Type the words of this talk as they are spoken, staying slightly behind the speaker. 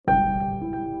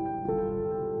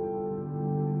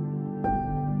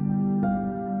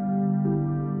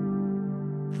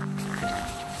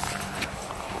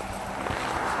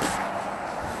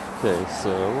Okay,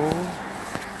 so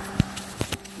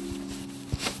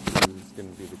this is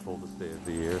going to be the coldest day of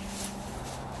the year.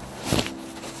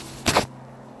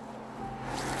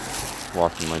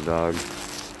 Walking my dog.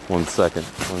 1 second.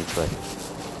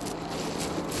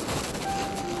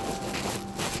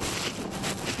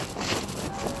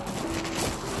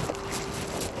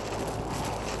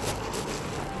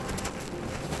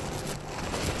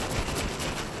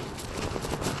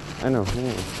 I know, hang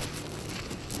on.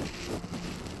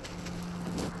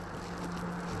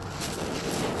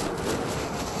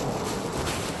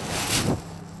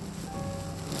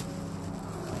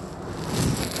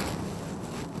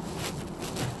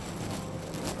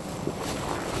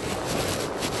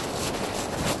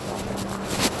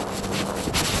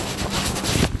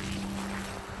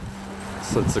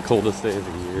 So it's the coldest day of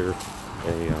the year.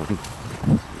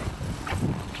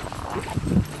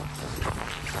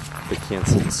 They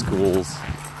canceled schools.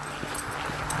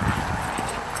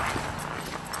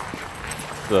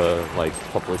 The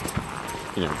public,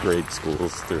 grade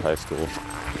schools through high school.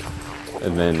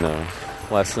 And then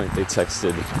last night they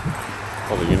texted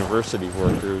all the university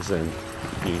workers, and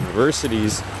the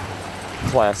universities'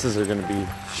 classes are going to be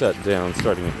shut down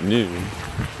starting at noon.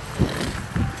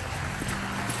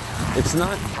 It's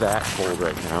not that cold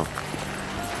right now.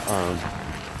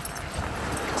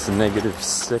 It's a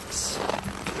 -6.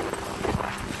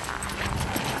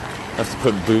 I have to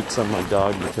put boots on my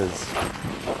dog because,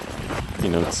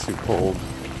 it's too cold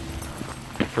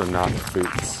for not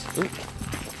boots.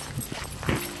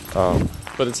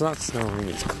 But it's not snowing,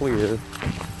 it's clear.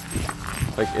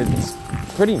 It's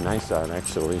pretty nice out,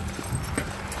 actually.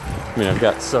 I've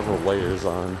got several layers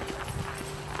on.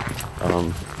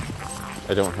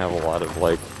 I don't have a lot of,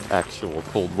 actual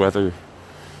cold weather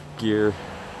gear.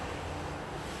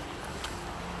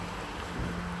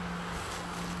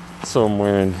 So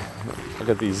I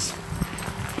got these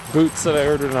boots that I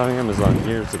ordered on Amazon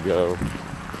years ago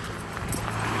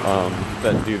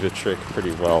that do the trick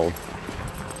pretty well.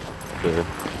 They're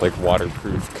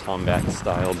waterproof combat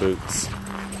style boots.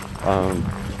 I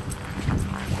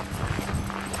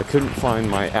couldn't find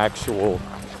my actual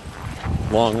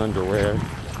long underwear,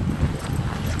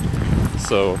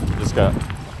 so just got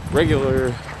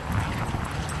regular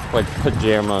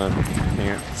pajama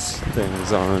pants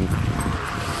things on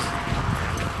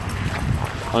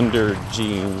under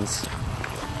jeans,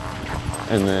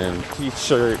 and then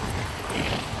t-shirt,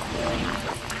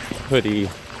 hoodie,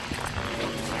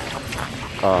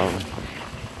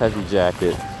 heavy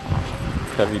jacket,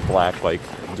 heavy black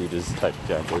Adidas type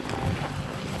jacket,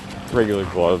 regular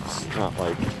gloves, not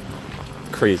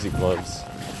crazy gloves,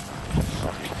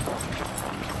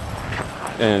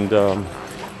 and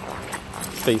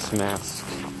face mask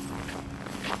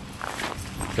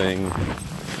thing,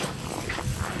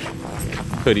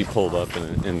 hoodie pulled up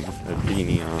and a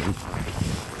beanie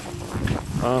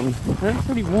on. They're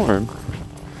pretty warm.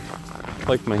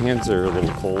 My hands are a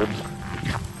little cold,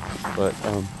 but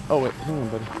oh wait, hang on,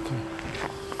 buddy.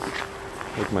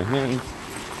 Okay. My hand.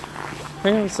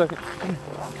 Hang on a second.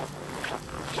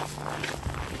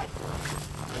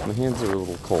 My hands are a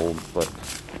little cold, but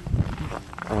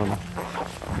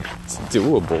it's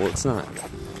doable. It's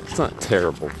not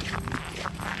terrible.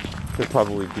 Could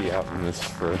probably be out in this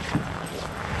for a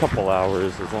couple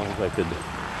hours as long as I could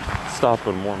stop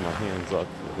and warm my hands up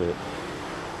a bit.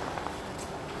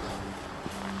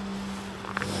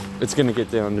 It's going to get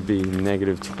down to be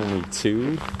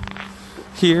 -22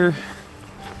 here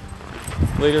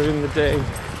later in the day,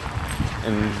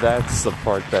 and that's the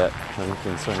part that I'm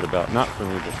concerned about. Not for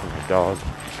me, but for my dog,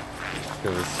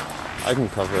 because I can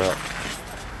cover up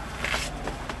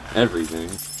everything,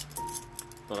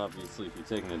 but obviously if you're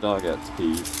taking a dog out to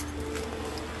pee, you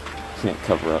can't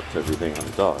cover up everything on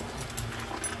a dog.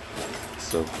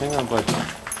 So hang on, bud.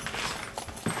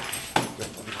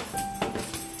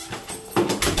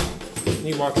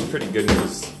 He walks pretty good in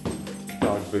his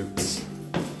dog boots,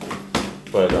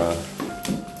 but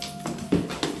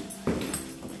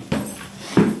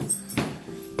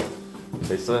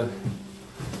okay, so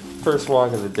first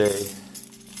walk of the day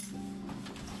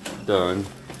done.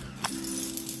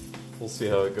 We'll see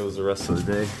how it goes the rest of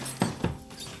the day.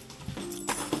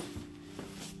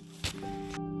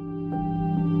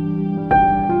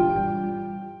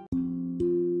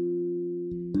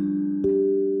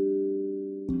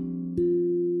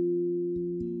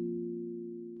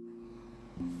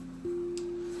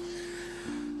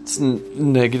 It's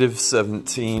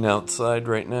 -17 outside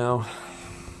right now.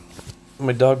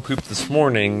 My dog pooped this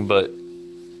morning, but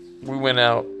we went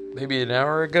out maybe an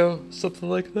hour ago, something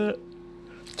like that.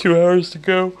 2 hours to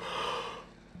go.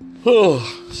 Oh,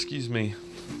 excuse me.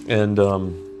 And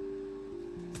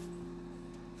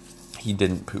He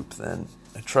didn't poop then.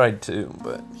 I tried to,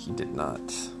 but he did not.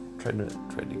 Tried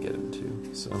to get him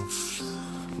to. So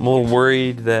I'm a little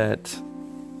worried that,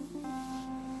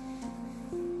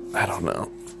 I don't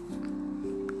know,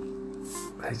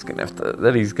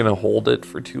 he's gonna hold it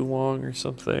for too long or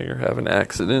something, or have an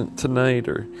accident tonight,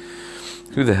 or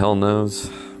who the hell knows.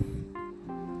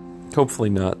 Hopefully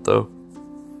not, though.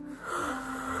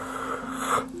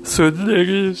 So it's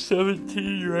negative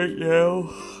 17 right now,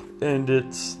 and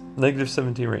it's negative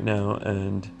 17 right now,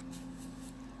 and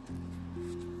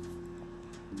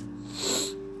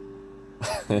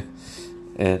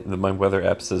my weather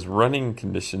app says running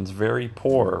conditions very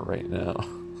poor right now.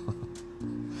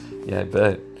 Yeah, I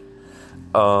bet.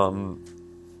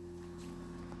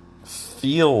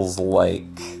 Feels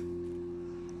like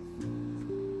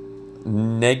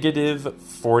negative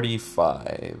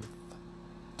 45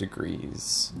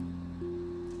 degrees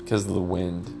because of the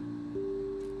wind.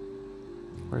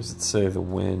 Where does it say the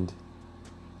wind?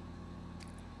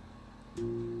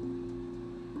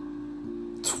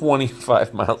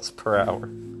 25 miles per hour.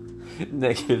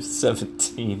 Negative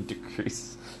 17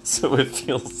 degrees. So it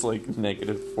feels like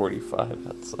negative 45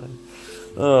 outside.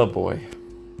 Oh boy.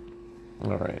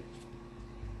 Alright.